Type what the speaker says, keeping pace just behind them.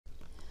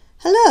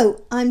Hello,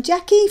 I'm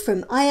Jackie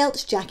from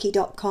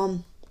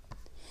IELTSjackie.com.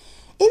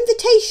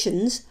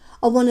 Invitations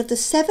are one of the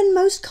 7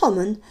 most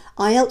common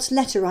IELTS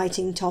letter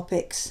writing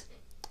topics.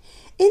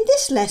 In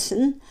this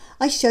lesson,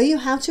 I show you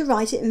how to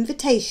write an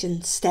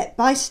invitation step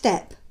by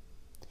step.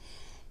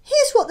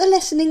 Here's what the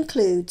lesson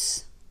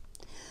includes: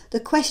 the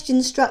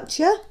question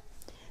structure,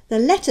 the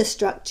letter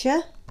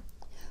structure,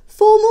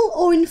 formal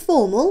or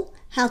informal,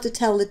 how to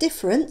tell the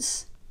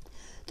difference,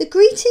 the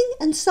greeting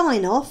and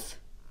sign-off,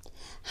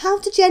 how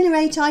to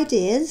generate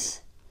ideas,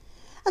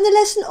 and the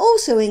lesson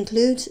also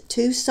includes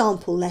 2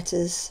 sample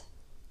letters.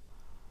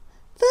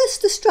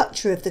 First, the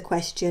structure of the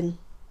question.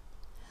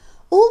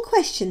 All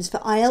questions for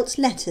IELTS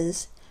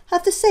letters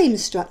have the same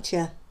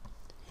structure.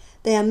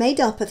 They are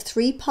made up of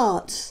 3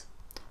 parts.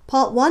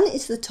 Part 1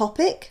 is the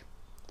topic,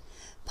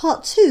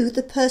 Part 2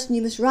 the person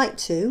you must write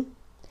to,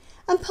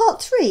 and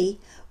Part 3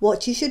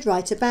 what you should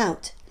write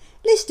about,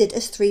 listed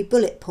as 3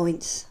 bullet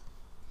points.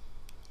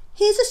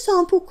 Here's a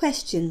sample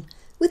question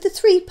with the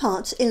 3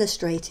 parts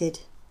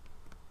illustrated.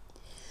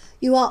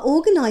 You are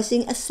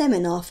organising a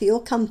seminar for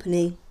your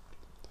company.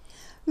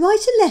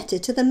 Write a letter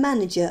to the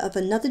manager of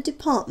another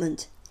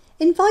department,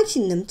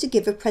 inviting them to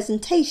give a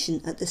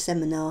presentation at the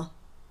seminar.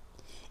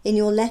 In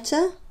your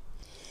letter,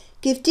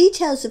 give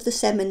details of the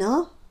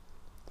seminar,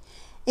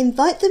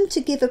 invite them to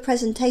give a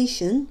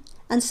presentation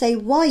and say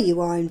why you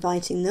are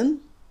inviting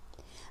them,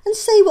 and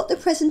say what the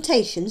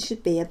presentation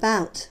should be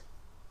about.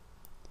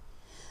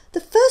 The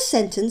first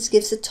sentence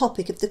gives the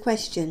topic of the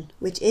question,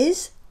 which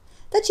is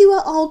that you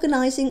are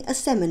organising a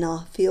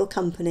seminar for your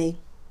company.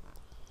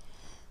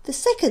 The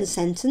second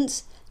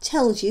sentence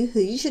tells you who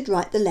you should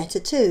write the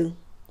letter to.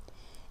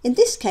 In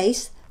this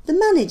case, the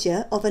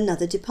manager of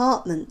another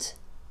department.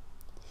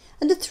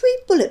 And the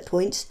 3 bullet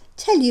points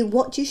tell you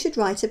what you should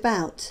write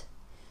about.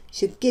 You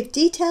should give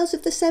details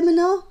of the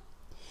seminar,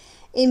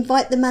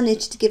 invite the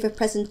manager to give a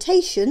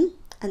presentation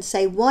and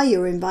say why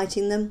you're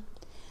inviting them,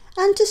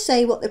 and to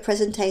say what the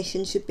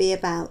presentation should be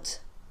about.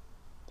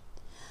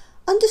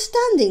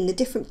 Understanding the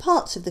different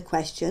parts of the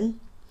question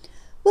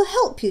will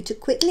help you to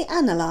quickly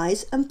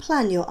analyse and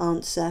plan your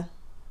answer.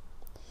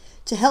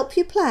 To help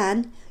you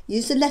plan,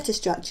 use the letter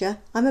structure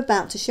I'm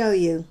about to show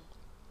you.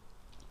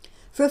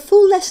 For a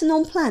full lesson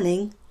on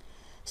planning,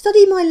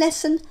 study my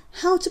lesson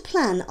How to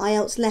Plan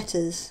IELTS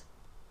Letters.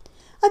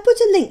 I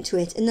put a link to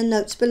it in the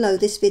notes below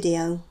this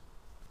video.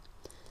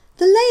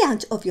 The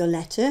layout of your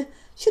letter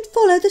should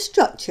follow the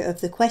structure of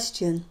the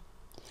question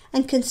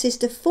and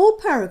consist of 4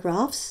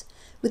 paragraphs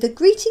with a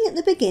greeting at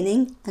the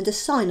beginning and a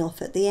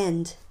sign-off at the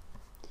end.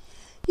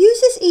 Use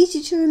this easy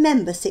to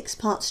remember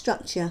 6-part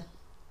structure.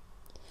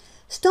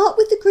 Start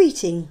with the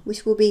greeting,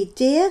 which will be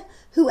Dear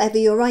whoever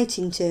you're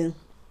writing to.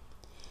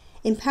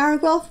 In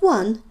paragraph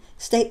 1,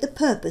 state the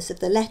purpose of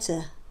the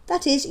letter,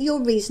 that is, your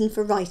reason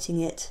for writing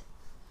it.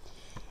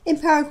 In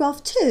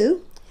paragraph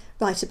 2,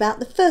 write about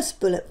the first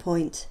bullet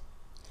point.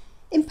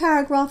 In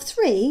paragraph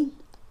 3,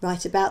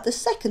 write about the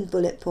second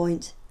bullet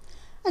point,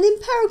 and in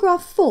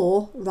paragraph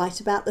 4 write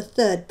about the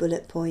third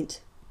bullet point.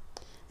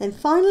 Then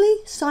finally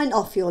sign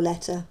off your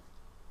letter.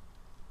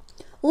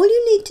 All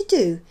you need to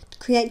do to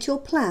create your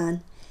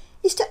plan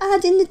is to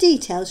add in the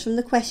details from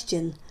the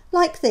question,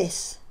 like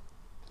this.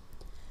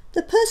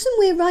 The person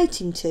we're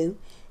writing to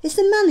is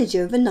the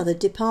manager of another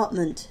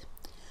department,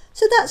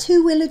 so that's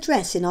who we'll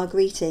address in our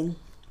greeting.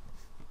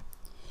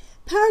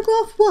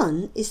 Paragraph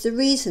 1 is the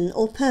reason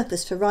or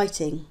purpose for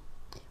writing,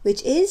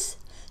 which is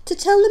to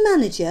tell the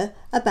manager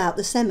about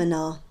the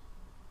seminar.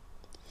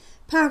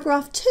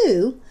 Paragraph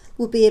 2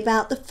 will be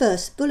about the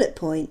first bullet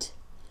point,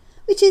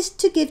 which is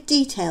to give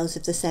details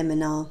of the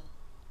seminar.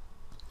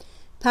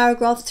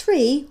 Paragraph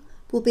 3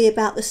 will be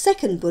about the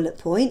second bullet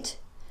point,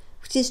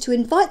 which is to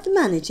invite the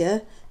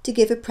manager to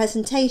give a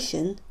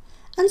presentation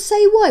and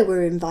say why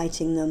we're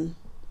inviting them.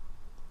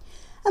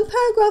 And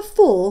paragraph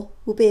 4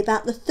 will be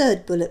about the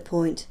third bullet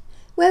point,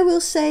 where we'll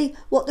say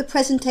what the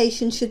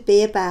presentation should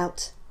be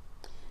about.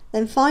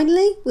 Then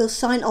finally, we'll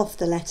sign off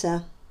the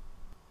letter.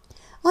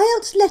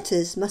 IELTS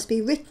letters must be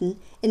written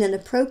in an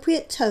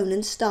appropriate tone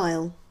and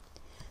style.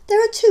 There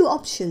are 2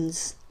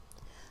 options: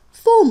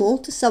 formal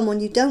to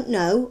someone you don't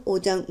know or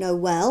don't know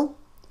well,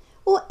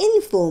 or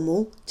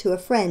informal to a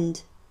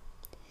friend.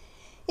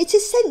 It's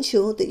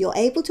essential that you're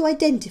able to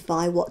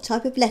identify what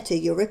type of letter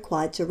you're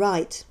required to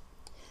write.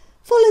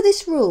 Follow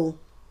this rule.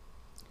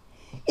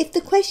 If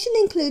the question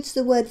includes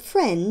the word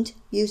friend,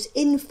 use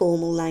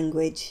informal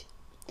language.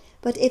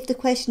 But if the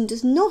question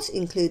does not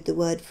include the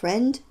word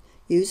friend,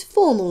 use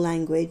formal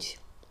language.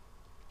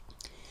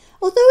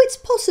 Although it's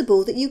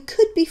possible that you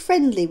could be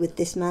friendly with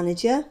this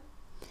manager,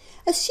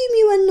 assume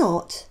you are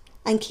not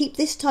and keep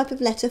this type of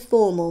letter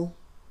formal.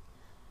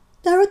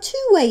 There are 2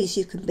 ways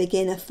you can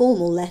begin a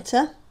formal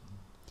letter.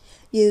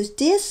 Use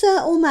Dear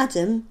Sir or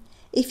Madam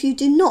if you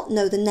do not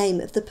know the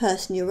name of the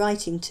person you're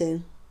writing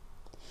to,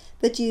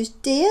 but use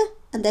Dear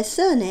and their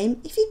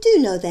surname if you do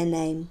know their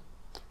name.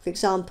 For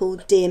example,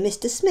 Dear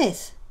Mr.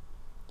 Smith.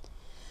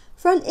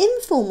 For an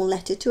informal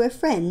letter to a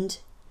friend,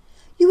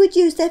 you would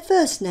use their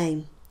first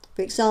name.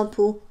 For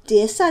example,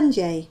 Dear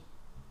Sanjay.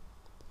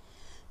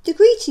 The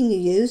greeting you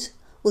use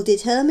will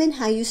determine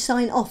how you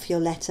sign off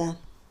your letter.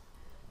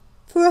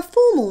 For a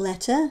formal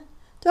letter,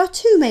 there are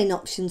two main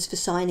options for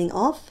signing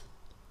off.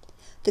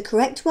 The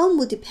correct one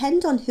will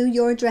depend on who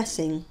you're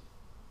addressing.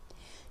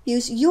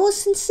 Use yours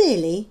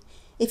sincerely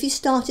if you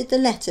started the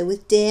letter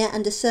with dear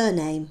and a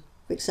surname,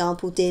 for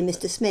example, Dear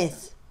Mr.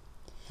 Smith.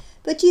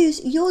 But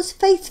use yours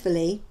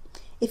faithfully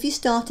if you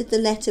started the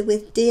letter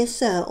with Dear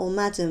Sir or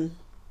Madam.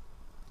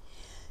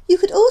 You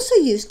could also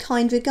use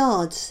kind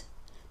regards.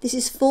 This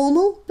is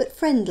formal but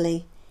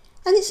friendly,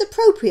 and it's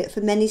appropriate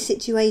for many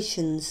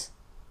situations.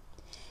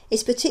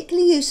 It's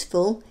particularly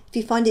useful if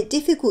you find it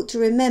difficult to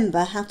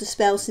remember how to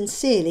spell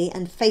sincerely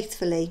and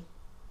faithfully.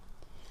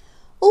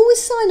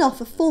 Always sign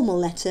off a formal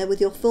letter with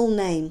your full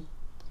name.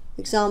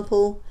 For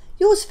example,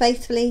 yours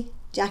faithfully,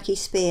 Jackie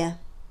Spear.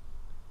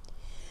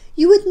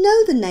 You would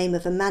know the name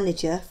of a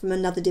manager from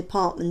another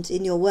department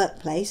in your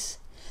workplace,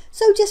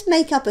 so just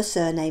make up a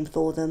surname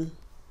for them.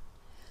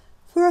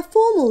 For a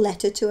formal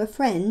letter to a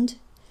friend,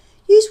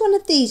 use one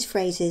of these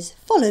phrases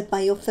followed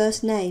by your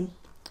first name.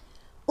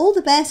 All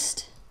the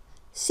best.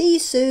 See you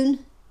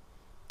soon.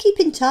 Keep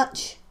in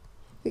touch.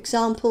 For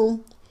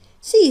example,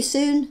 see you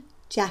soon,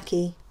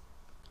 Jackie.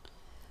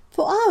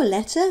 For our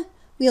letter,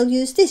 we'll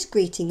use this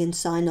greeting and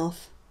sign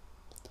off.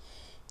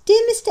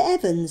 Dear Mr.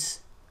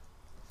 Evans,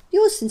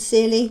 yours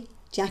sincerely,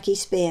 Jackie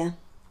Spear.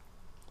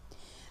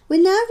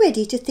 We're now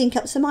ready to think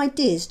up some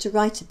ideas to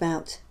write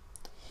about.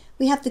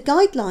 We have the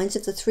guidelines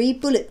of the 3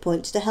 bullet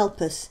points to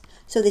help us,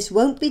 so this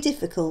won't be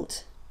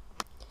difficult.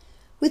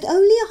 With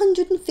only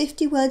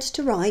 150 words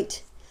to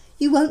write,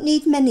 you won't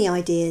need many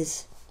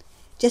ideas.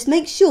 Just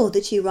make sure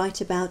that you write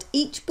about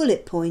each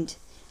bullet point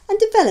and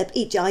develop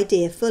each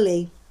idea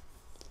fully.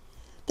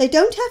 They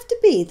don't have to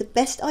be the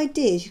best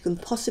ideas you can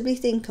possibly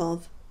think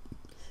of.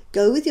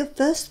 Go with your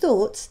first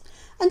thoughts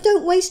and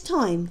don't waste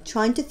time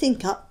trying to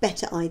think up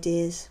better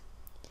ideas.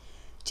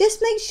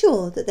 Just make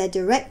sure that they're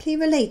directly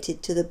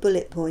related to the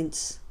bullet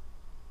points.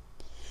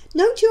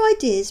 Note your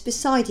ideas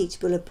beside each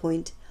bullet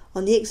point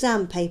on the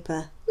exam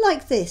paper,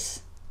 like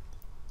this.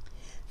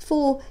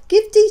 For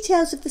give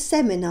details of the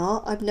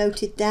seminar, I've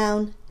noted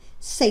down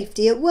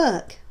safety at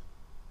work.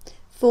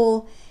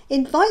 For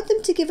invite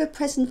them to give a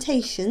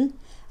presentation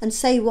and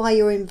say why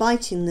you're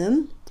inviting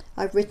them,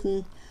 I've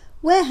written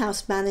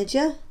warehouse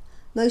manager,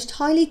 most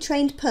highly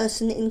trained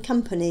person in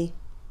company.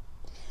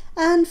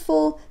 And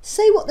for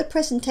say what the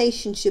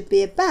presentation should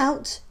be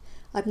about,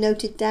 I've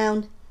noted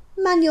down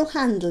manual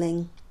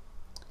handling.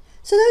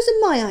 So those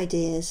are my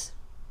ideas.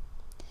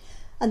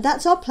 And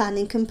that's our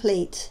planning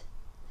complete.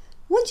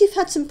 Once you've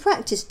had some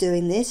practice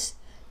doing this,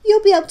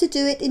 you'll be able to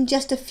do it in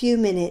just a few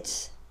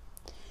minutes.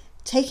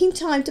 Taking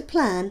time to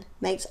plan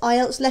makes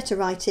IELTS letter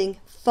writing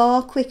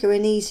far quicker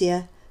and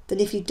easier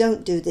than if you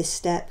don't do this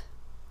step.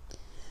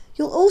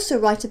 You'll also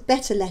write a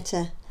better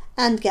letter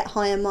and get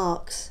higher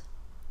marks.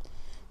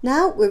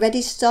 Now we're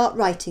ready to start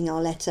writing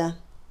our letter.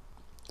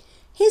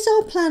 Here's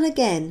our plan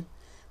again,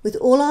 with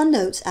all our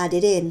notes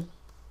added in.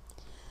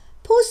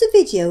 Pause the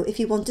video if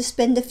you want to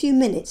spend a few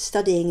minutes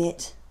studying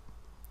it.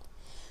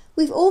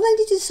 We've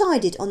already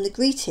decided on the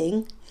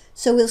greeting,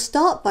 so we'll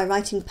start by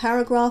writing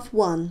paragraph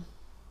 1.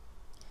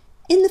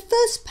 In the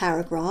first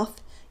paragraph,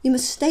 you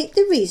must state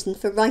the reason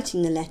for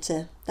writing the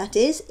letter, that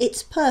is,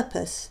 its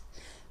purpose,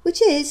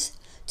 which is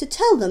to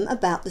tell them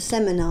about the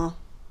seminar.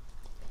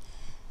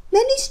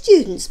 Many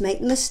students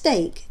make the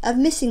mistake of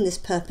missing this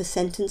purpose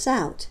sentence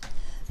out,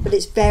 but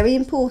it's very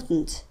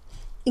important.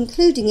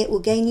 Including it will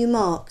gain you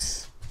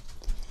marks.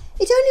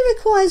 It only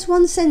requires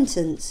one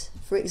sentence.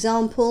 For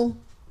example,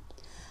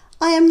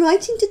 I am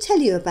writing to tell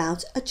you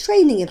about a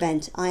training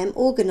event I am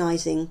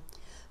organising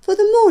for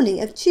the morning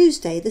of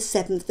Tuesday the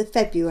 7th of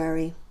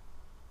February.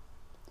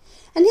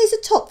 And here's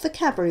a top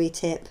vocabulary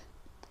tip.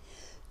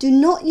 Do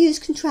not use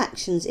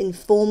contractions in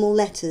formal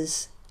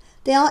letters.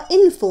 They are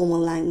informal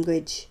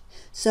language,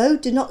 so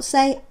do not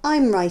say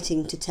I'm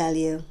writing to tell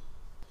you.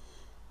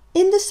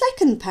 In the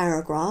second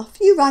paragraph,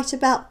 you write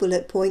about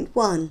bullet point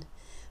 1,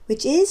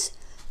 which is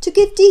to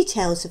give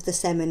details of the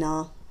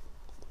seminar.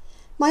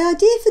 My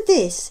idea for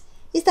this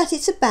is that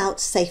it's about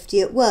safety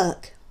at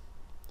work.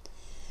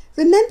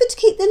 Remember to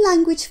keep the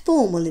language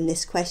formal in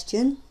this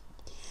question.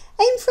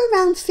 Aim for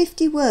around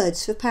 50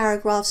 words for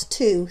paragraphs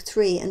 2,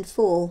 3 and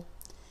 4.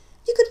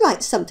 You could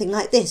write something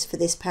like this for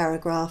this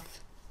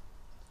paragraph.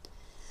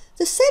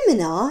 The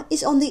seminar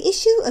is on the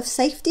issue of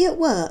safety at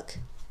work.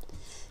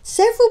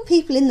 Several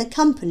people in the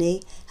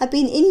company have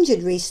been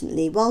injured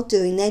recently while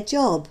doing their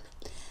job,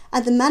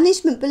 and the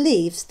management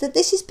believes that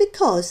this is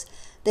because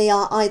they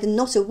are either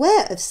not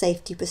aware of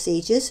safety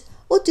procedures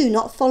or do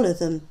not follow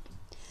them.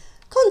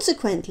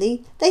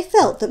 Consequently, they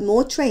felt that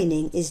more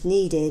training is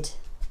needed.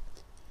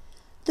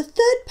 The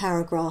third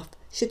paragraph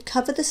should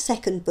cover the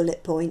second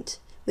bullet point,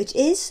 which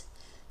is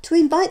to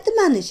invite the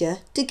manager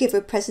to give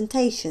a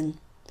presentation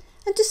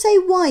and to say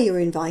why you're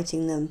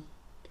inviting them.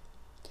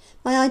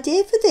 My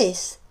idea for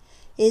this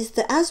is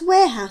that as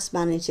warehouse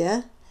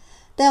manager,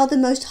 they are the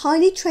most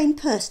highly trained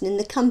person in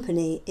the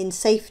company in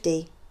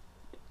safety.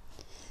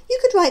 You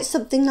could write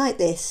something like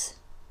this.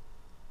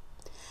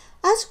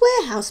 As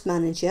warehouse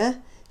manager,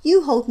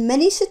 you hold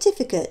many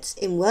certificates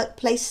in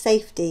workplace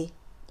safety,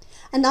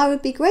 and I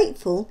would be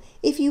grateful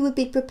if you would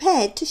be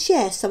prepared to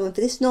share some of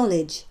this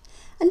knowledge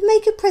and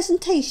make a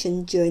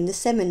presentation during the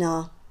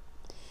seminar.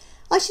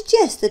 I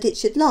suggest that it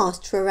should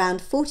last for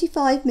around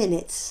 45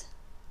 minutes.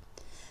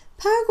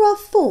 Paragraph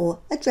 4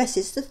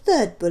 addresses the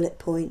third bullet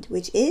point,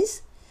 which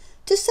is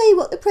to say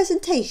what the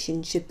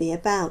presentation should be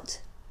about.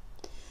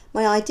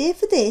 My idea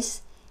for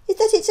this is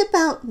that it's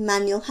about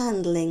manual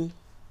handling.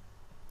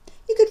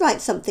 You could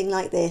write something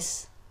like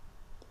this.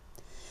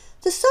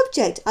 The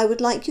subject I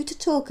would like you to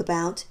talk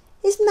about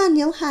is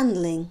manual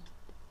handling.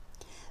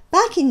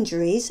 Back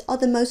injuries are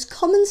the most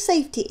common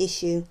safety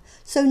issue,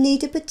 so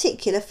need a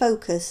particular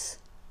focus.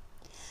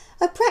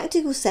 A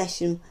practical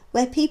session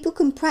where people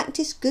can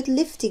practice good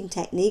lifting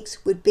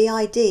techniques would be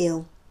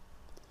ideal.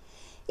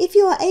 If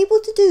you are able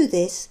to do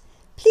this,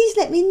 please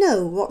let me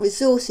know what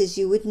resources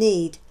you would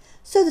need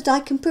so that I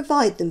can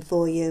provide them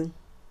for you.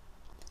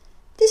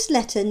 This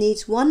letter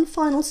needs one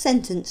final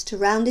sentence to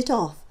round it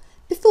off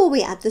before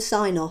we add the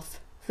sign-off.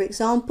 For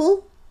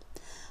example,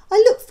 I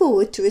look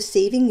forward to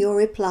receiving your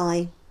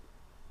reply.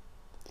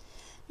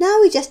 Now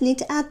we just need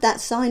to add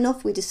that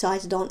sign-off we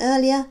decided on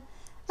earlier,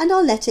 and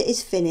our letter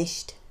is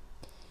finished.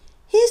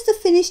 Here's the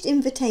finished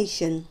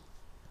invitation.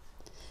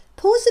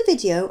 Pause the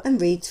video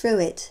and read through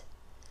it.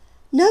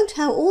 Note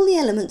how all the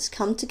elements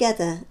come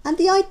together and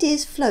the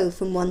ideas flow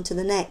from one to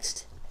the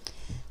next.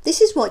 This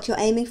is what you're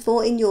aiming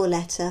for in your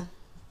letter.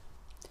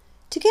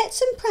 To get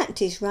some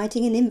practice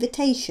writing an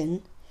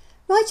invitation,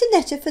 write a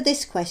letter for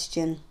this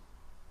question.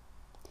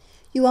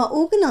 You are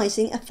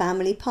organising a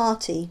family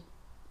party.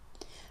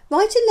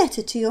 Write a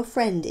letter to your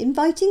friend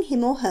inviting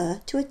him or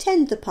her to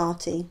attend the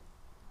party.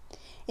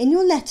 In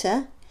your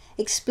letter,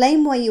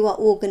 explain why you are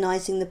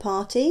organising the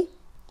party,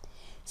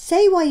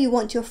 say why you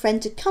want your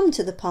friend to come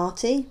to the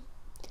party,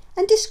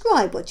 and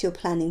describe what you're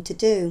planning to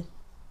do.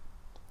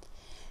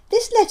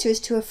 This letter is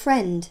to a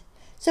friend,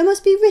 so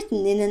must be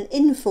written in an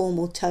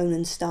informal tone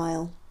and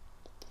style.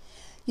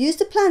 Use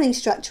the planning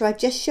structure I've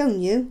just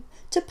shown you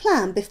to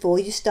plan before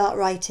you start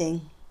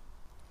writing.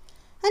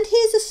 And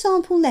here's a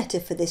sample letter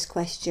for this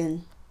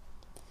question.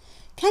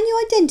 Can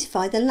you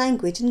identify the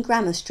language and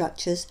grammar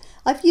structures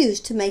I've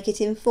used to make it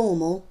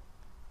informal?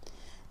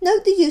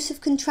 Note the use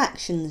of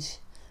contractions,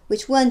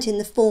 which weren't in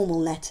the formal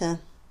letter.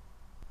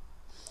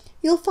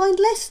 You'll find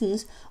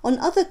lessons on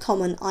other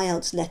common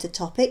IELTS letter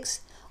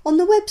topics on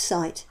the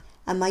website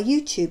and my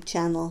YouTube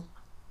channel.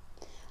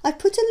 I've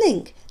put a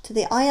link to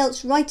the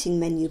IELTS writing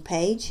menu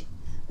page,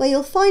 where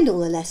you'll find all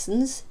the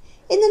lessons,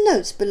 in the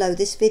notes below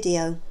this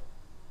video.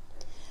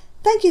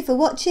 Thank you for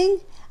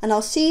watching, and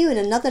I'll see you in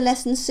another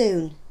lesson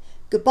soon.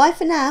 Goodbye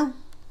for now.